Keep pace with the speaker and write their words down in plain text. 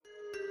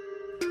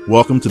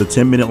Welcome to the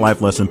 10-Minute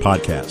Life Lesson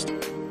Podcast.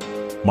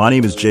 My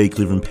name is Jay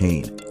Cleveland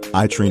Payne.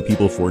 I train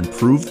people for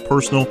improved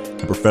personal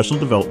and professional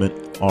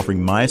development,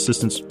 offering my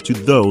assistance to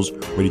those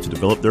ready to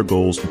develop their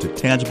goals into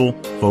tangible,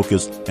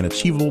 focused, and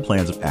achievable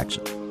plans of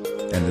action.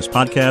 And this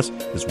podcast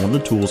is one of the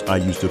tools I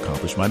use to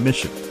accomplish my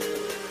mission.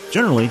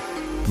 Generally,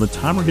 when the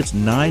timer hits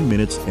 9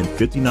 minutes and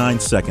 59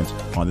 seconds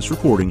on this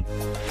recording,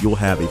 you'll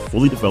have a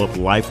fully developed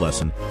life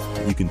lesson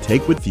that you can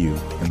take with you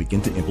and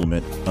begin to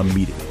implement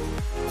immediately.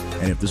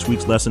 And if this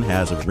week's lesson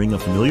has a ring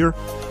of familiar,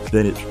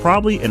 then it's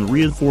probably a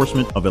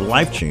reinforcement of a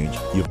life change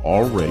you've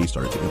already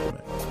started to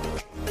implement.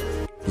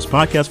 This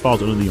podcast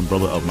falls under the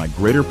umbrella of my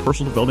greater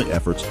personal development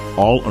efforts,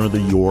 all under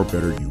the Your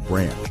Better You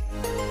brand.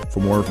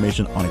 For more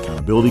information on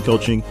accountability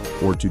coaching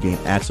or to gain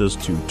access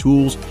to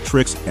tools,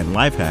 tricks, and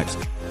life hacks,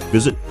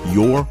 visit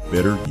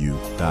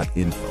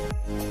yourbetteryou.info.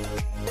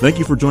 Thank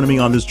you for joining me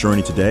on this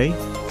journey today.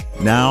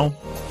 Now,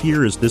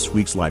 here is this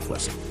week's life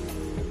lesson.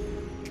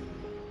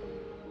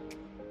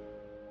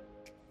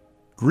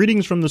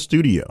 Greetings from the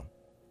studio.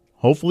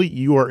 Hopefully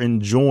you are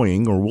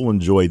enjoying or will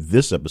enjoy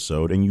this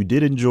episode, and you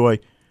did enjoy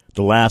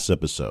the last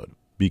episode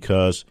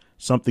because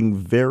something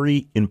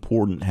very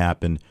important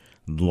happened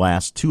in the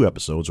last two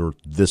episodes, or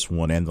this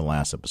one and the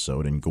last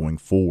episode, and going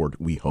forward,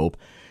 we hope,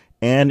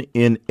 and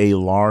in a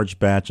large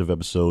batch of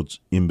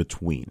episodes in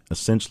between,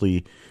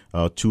 essentially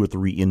 2 or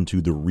 3 into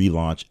the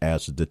relaunch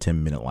as the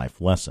 10-Minute Life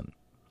Lesson.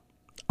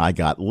 I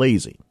got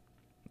lazy.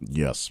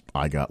 Yes,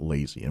 I got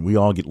lazy, and we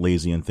all get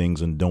lazy on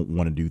things and don't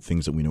want to do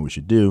things that we know we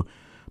should do.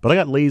 But I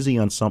got lazy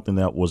on something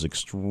that was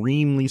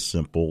extremely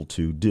simple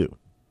to do.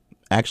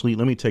 Actually,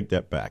 let me take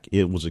that back.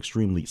 It was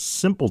extremely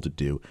simple to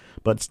do,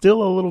 but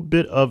still a little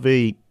bit of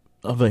a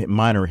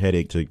minor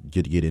headache to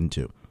get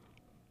into.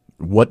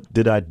 What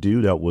did I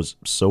do that was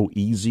so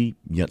easy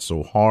yet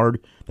so hard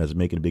that's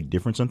making a big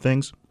difference on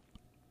things?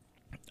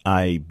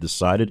 I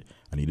decided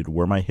I needed to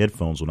wear my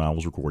headphones when I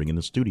was recording in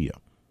the studio.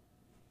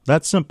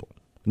 That's simple.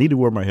 I needed to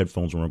wear my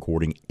headphones when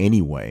recording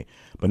anyway,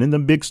 but in the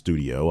big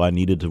studio, I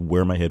needed to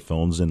wear my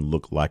headphones and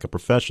look like a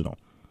professional.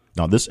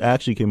 Now, this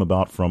actually came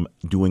about from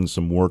doing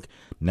some work.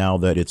 Now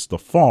that it's the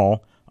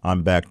fall,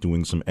 I'm back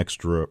doing some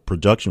extra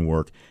production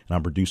work, and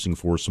I'm producing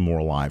for some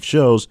more live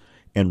shows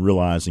and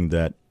realizing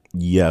that,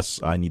 yes,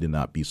 I need to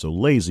not be so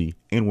lazy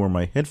and wear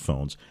my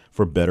headphones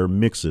for better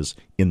mixes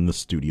in the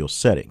studio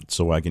setting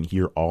so I can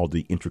hear all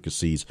the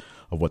intricacies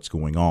of what's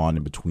going on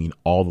in between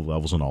all the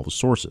levels and all the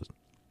sources.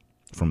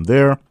 From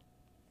there,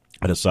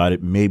 I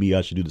decided maybe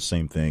I should do the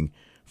same thing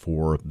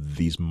for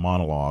these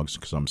monologues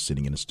because I'm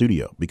sitting in a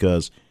studio.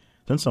 Because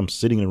since I'm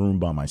sitting in a room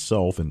by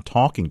myself and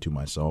talking to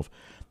myself,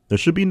 there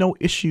should be no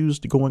issues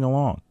going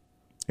along.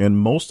 And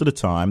most of the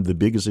time, the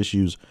biggest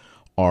issues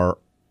are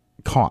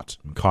caught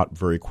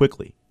very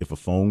quickly. If a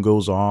phone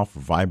goes off,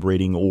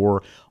 vibrating,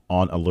 or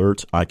on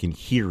alert, I can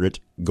hear it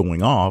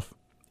going off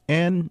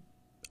and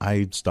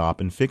I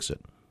stop and fix it.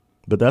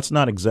 But that's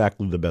not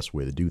exactly the best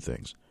way to do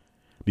things.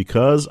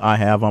 Because I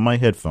have on my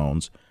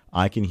headphones,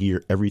 I can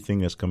hear everything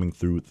that's coming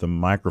through the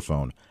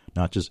microphone,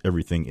 not just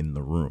everything in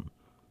the room.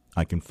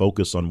 I can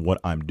focus on what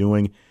I'm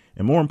doing,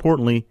 and more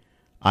importantly,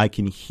 I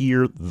can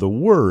hear the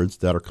words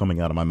that are coming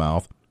out of my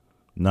mouth,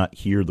 not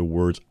hear the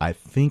words I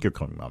think are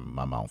coming out of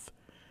my mouth,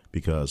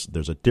 because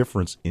there's a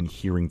difference in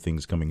hearing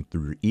things coming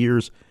through your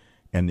ears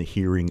and the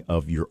hearing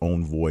of your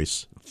own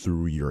voice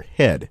through your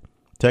head.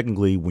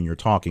 Technically, when you're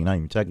talking, not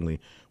even technically,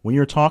 when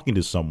you're talking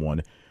to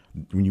someone,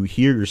 when you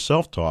hear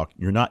yourself talk,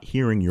 you're not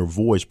hearing your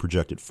voice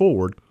projected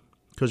forward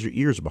because your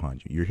ears are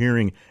behind you. You're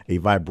hearing a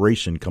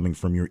vibration coming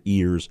from your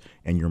ears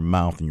and your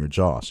mouth and your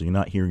jaw. So you're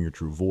not hearing your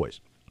true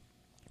voice.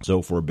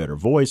 So for a better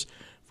voice,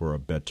 for a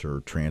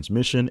better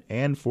transmission,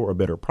 and for a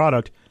better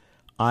product,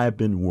 I've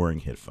been wearing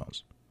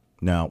headphones.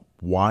 Now,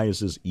 why is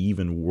this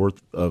even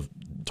worth of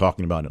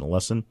talking about in a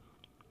lesson?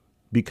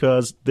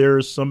 Because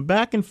there's some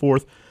back and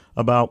forth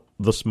about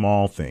the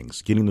small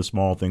things, getting the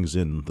small things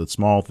in. The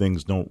small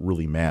things don't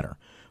really matter,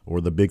 or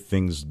the big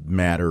things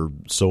matter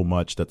so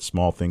much that the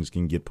small things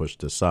can get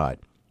pushed aside.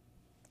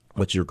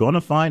 What you're going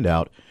to find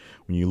out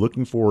when you're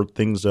looking for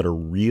things that are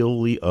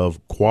really of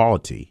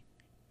quality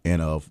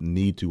and of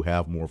need to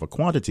have more of a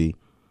quantity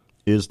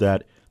is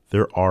that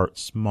there are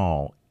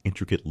small,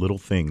 intricate little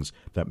things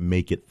that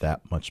make it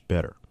that much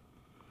better.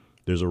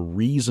 There's a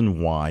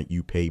reason why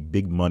you pay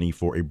big money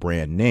for a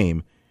brand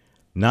name,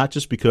 not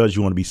just because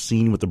you want to be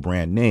seen with the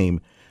brand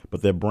name,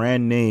 but that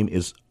brand name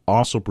is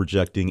also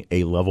projecting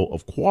a level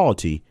of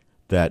quality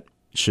that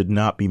should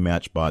not be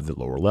matched by the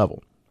lower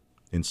level.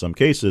 In some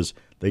cases,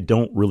 they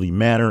don't really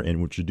matter,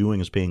 and what you're doing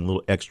is paying a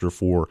little extra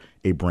for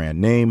a brand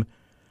name,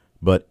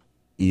 but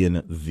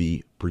in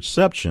the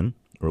perception,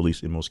 or at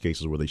least in most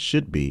cases where they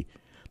should be,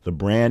 the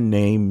brand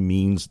name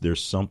means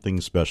there's something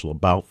special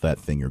about that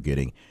thing you're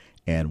getting,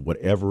 and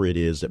whatever it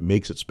is that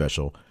makes it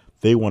special,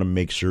 they want to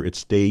make sure it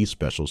stays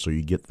special so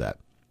you get that.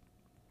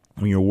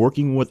 When you're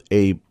working with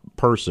a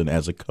person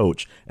as a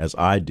coach, as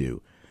I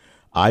do,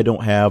 I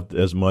don't have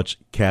as much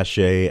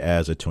cachet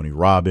as a Tony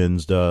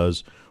Robbins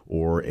does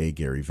or a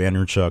Gary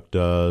Vaynerchuk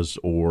does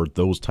or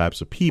those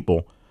types of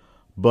people,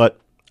 but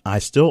I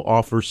still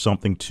offer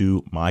something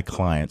to my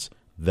clients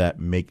that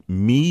make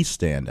me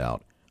stand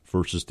out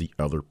versus the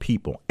other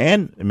people.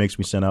 And it makes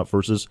me stand out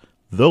versus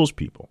those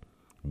people.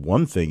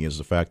 One thing is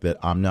the fact that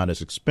I'm not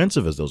as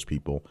expensive as those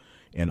people,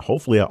 and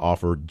hopefully I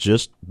offer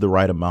just the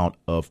right amount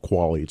of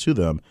quality to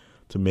them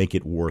to make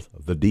it worth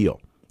the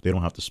deal. They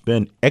don't have to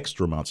spend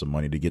extra amounts of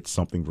money to get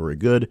something very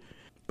good,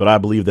 but I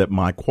believe that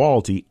my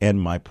quality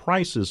and my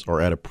prices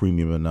are at a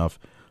premium enough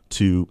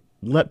to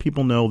let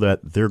people know that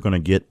they're going to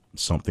get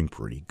something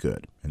pretty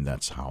good, and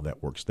that's how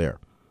that works there.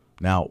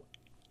 Now,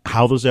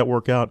 how does that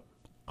work out?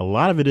 A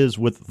lot of it is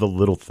with the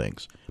little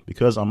things.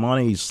 Because I'm on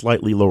a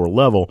slightly lower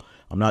level,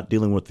 I'm not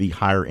dealing with the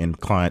higher end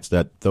clients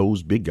that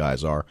those big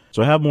guys are.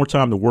 So I have more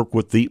time to work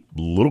with the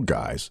little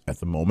guys at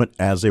the moment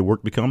as they work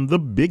to become the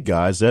big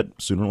guys that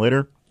sooner or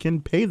later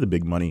can pay the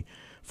big money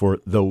for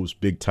those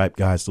big type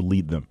guys to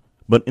lead them.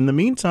 But in the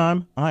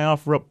meantime, I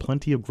offer up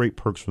plenty of great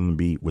perks for them to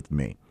be with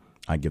me.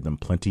 I give them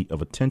plenty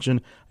of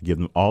attention. I give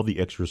them all the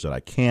extras that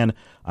I can.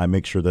 I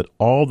make sure that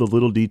all the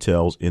little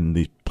details in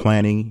the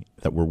planning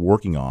that we're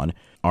working on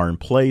are in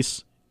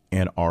place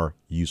and are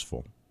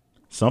useful.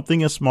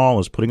 Something as small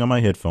as putting on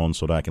my headphones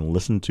so that I can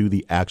listen to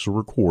the actual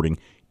recording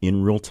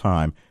in real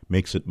time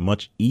makes it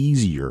much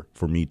easier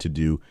for me to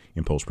do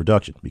in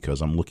post-production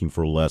because I'm looking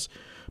for less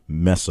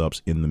mess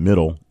ups in the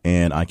middle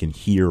and I can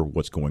hear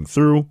what's going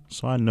through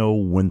so I know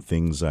when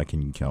things I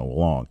can go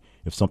along.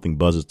 If something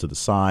buzzes to the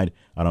side,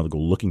 I don't have to go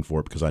looking for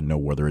it because I know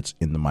whether it's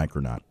in the mic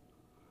or not.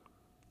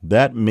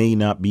 That may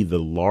not be the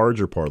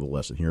larger part of the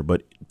lesson here,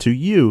 but to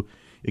you,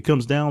 it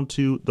comes down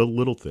to the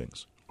little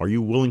things. Are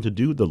you willing to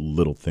do the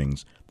little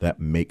things that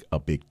make a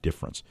big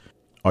difference?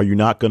 Are you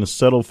not going to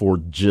settle for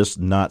just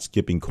not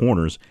skipping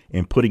corners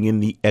and putting in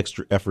the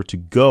extra effort to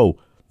go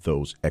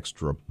those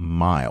extra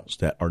miles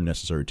that are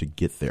necessary to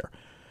get there?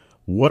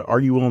 What are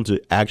you willing to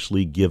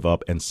actually give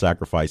up and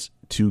sacrifice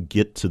to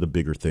get to the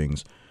bigger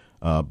things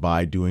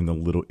by doing the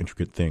little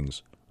intricate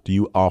things? Do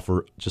you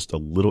offer just a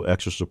little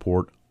extra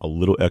support, a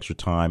little extra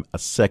time, a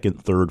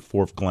second, third,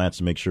 fourth glance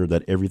to make sure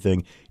that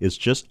everything is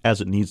just as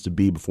it needs to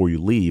be before you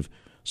leave,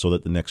 so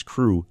that the next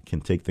crew can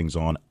take things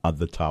on at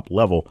the top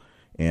level?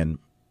 And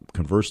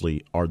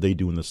conversely, are they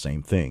doing the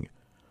same thing?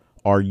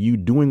 Are you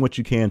doing what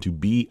you can to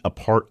be a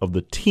part of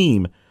the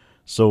team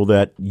so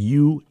that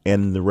you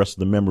and the rest of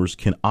the members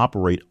can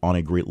operate on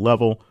a great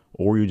level,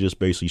 or are you just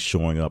basically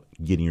showing up,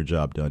 getting your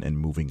job done, and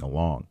moving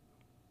along?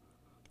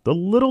 The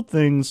little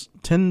things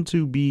tend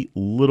to be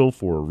little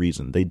for a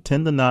reason. They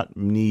tend to not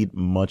need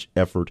much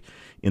effort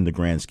in the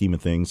grand scheme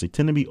of things. They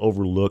tend to be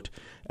overlooked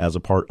as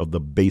a part of the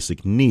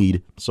basic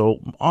need.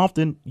 So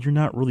often you're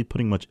not really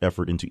putting much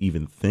effort into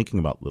even thinking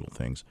about little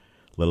things,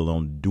 let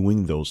alone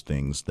doing those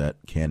things that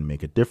can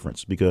make a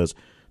difference. Because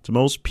to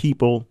most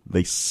people,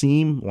 they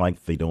seem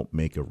like they don't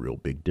make a real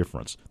big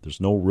difference.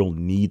 There's no real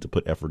need to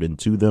put effort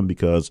into them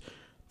because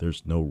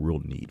there's no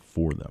real need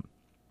for them.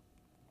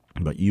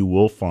 But you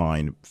will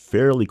find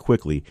fairly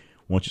quickly,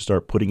 once you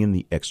start putting in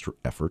the extra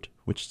effort,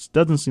 which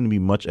doesn't seem to be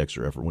much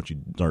extra effort once you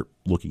start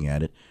looking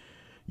at it,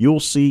 you'll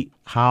see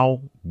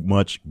how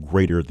much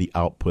greater the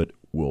output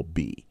will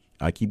be.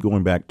 I keep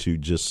going back to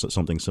just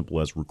something simple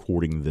as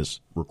recording this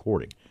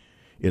recording.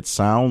 It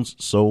sounds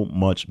so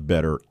much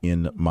better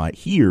in my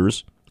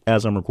ears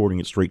as I'm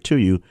recording it straight to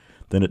you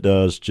than it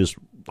does just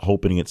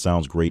hoping it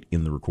sounds great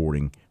in the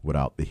recording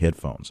without the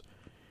headphones.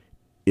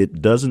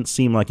 It doesn't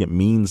seem like it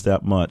means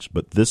that much,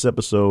 but this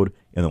episode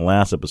and the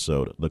last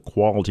episode, the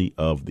quality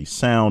of the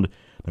sound,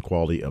 the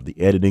quality of the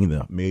editing,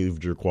 the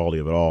major quality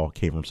of it all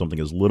came from something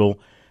as little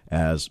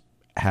as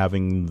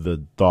having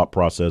the thought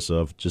process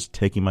of just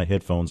taking my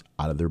headphones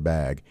out of their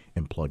bag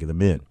and plugging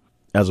them in,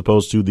 as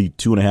opposed to the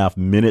 2.5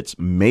 minutes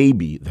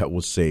maybe that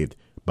was saved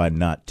by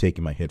not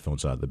taking my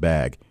headphones out of the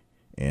bag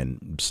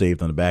and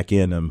saved on the back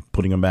end and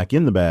putting them back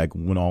in the bag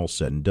when all's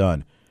said and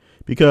done.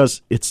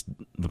 Because it's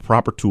the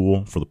proper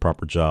tool for the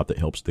proper job that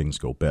helps things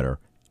go better,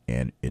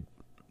 and it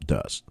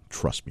does.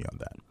 Trust me on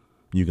that.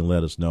 You can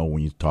let us know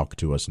when you talk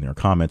to us in our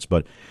comments,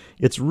 but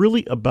it's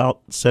really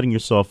about setting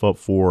yourself up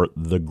for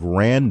the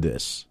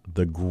grandest,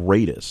 the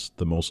greatest,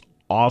 the most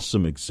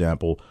awesome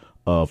example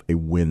of a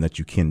win that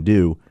you can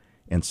do,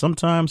 and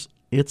sometimes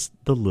it's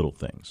the little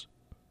things.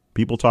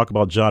 People talk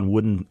about John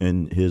Wooden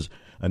and his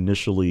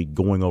initially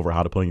going over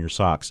how to put on your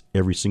socks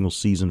every single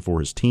season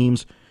for his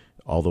teams.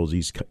 Although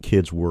these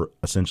kids were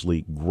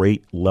essentially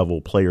great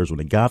level players when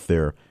they got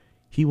there,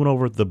 he went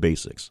over the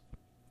basics,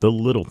 the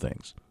little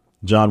things.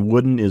 John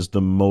Wooden is the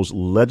most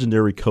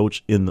legendary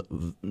coach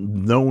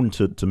known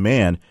to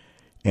man.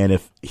 And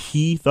if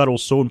he thought it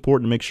was so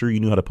important to make sure you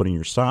knew how to put in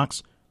your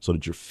socks so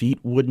that your feet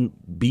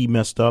wouldn't be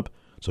messed up,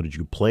 so that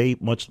you could play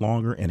much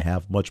longer and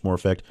have much more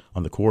effect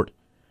on the court,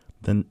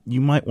 then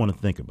you might want to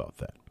think about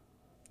that.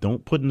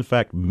 Don't put in the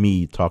fact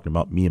me talking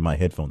about me and my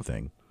headphone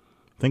thing.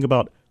 Think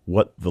about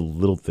what the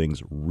little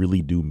things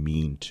really do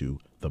mean to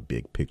the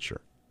big picture.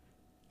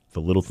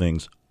 The little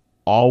things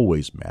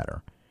always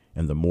matter,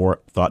 and the more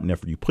thought and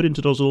effort you put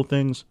into those little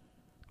things,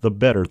 the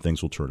better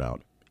things will turn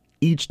out.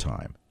 Each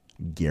time,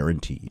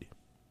 guaranteed.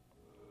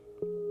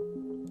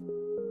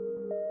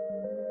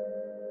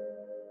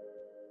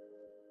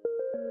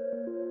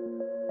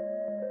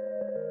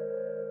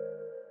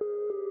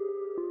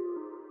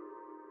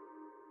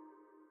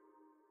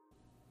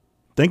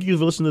 Thank you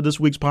for listening to this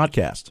week's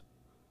podcast.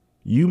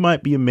 You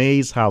might be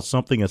amazed how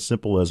something as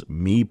simple as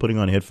me putting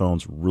on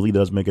headphones really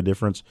does make a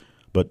difference,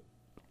 but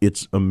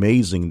it's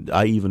amazing.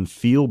 I even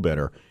feel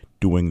better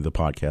doing the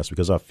podcast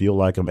because I feel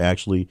like I'm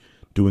actually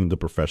doing the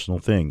professional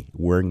thing,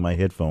 wearing my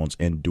headphones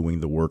and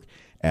doing the work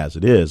as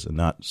it is and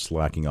not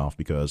slacking off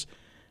because,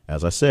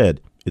 as I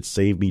said, it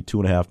saved me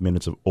 2.5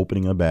 minutes of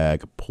opening a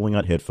bag, pulling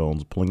out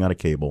headphones, pulling out a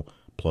cable,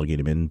 plugging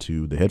them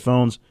into the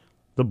headphones,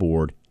 the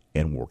board,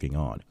 and working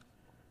on.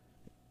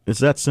 It's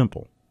that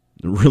simple.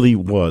 It really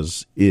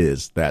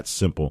is that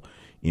simple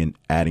in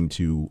adding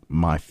to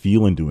my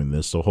feeling doing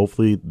this. So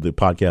hopefully the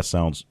podcast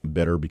sounds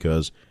better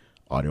because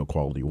audio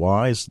quality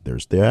wise,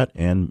 there's that.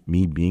 And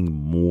me being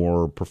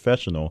more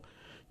professional,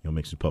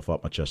 makes me puff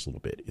up my chest a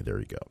little bit. There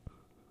you go.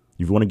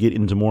 If you want to get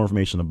into more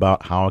information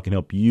about how I can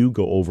help you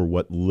go over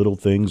what little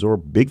things or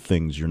big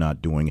things you're not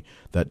doing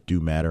that do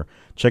matter,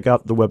 check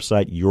out the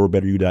website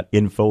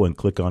yourbetteryou.info and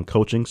click on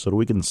coaching so that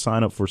we can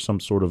sign up for some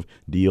sort of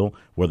deal,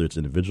 whether it's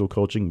individual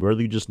coaching,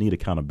 whether you just need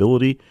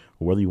accountability,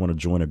 or whether you want to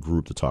join a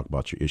group to talk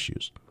about your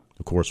issues.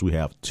 Of course, we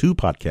have 2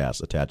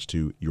 podcasts attached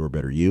to Your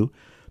Better You.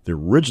 The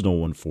original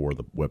one for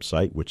the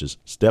website, which is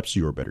Steps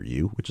Your Better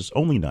You, which is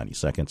only 90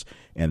 seconds,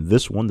 and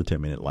this one, the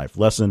 10-minute life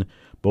lesson.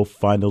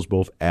 Find those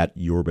both at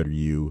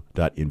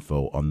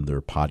yourbetteryou.info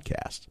under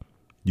podcast.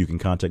 You can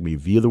contact me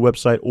via the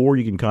website, or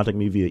you can contact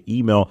me via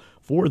email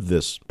for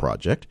this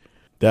project.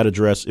 That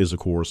address is, of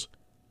course,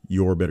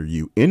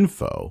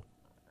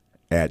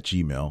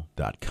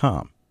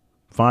 yourbetteryouinfo@gmail.com.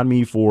 Find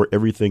me for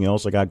everything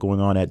else I got going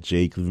on at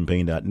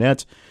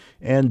jclevelandpayne.net.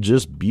 And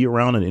just be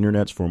around on the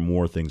internet for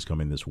more things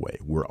coming this way.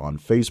 We're on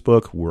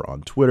Facebook. We're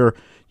on Twitter.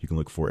 You can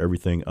look for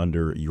everything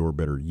under Your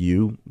Better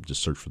You.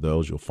 Just search for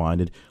those. You'll find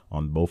it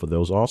on both of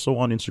those. Also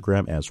on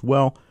Instagram as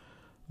well.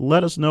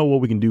 Let us know what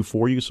we can do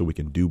for you so we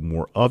can do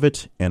more of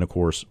it. And, of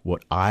course,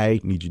 what I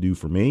need you to do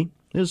for me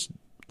is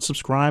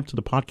subscribe to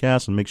the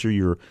podcast and make sure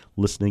you're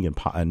listening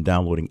and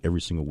downloading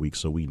every single week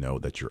so we know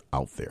that you're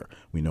out there.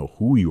 We know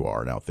who you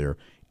are out there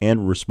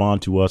and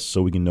respond to us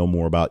so we can know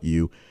more about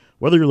you.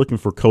 Whether you're looking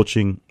for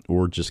coaching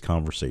or just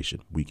conversation,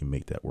 we can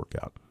make that work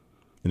out.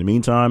 In the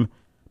meantime,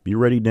 be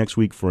ready next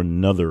week for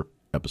another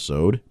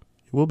episode.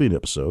 It will be an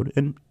episode,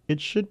 and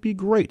it should be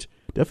great.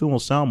 Definitely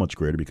won't sound much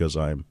greater because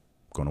I'm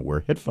going to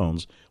wear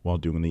headphones while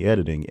doing the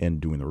editing and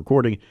doing the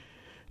recording.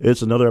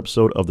 It's another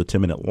episode of the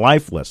 10-Minute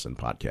Life Lesson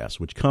podcast,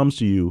 which comes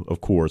to you,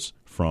 of course,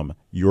 from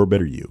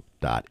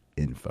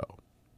yourbetteryou.info.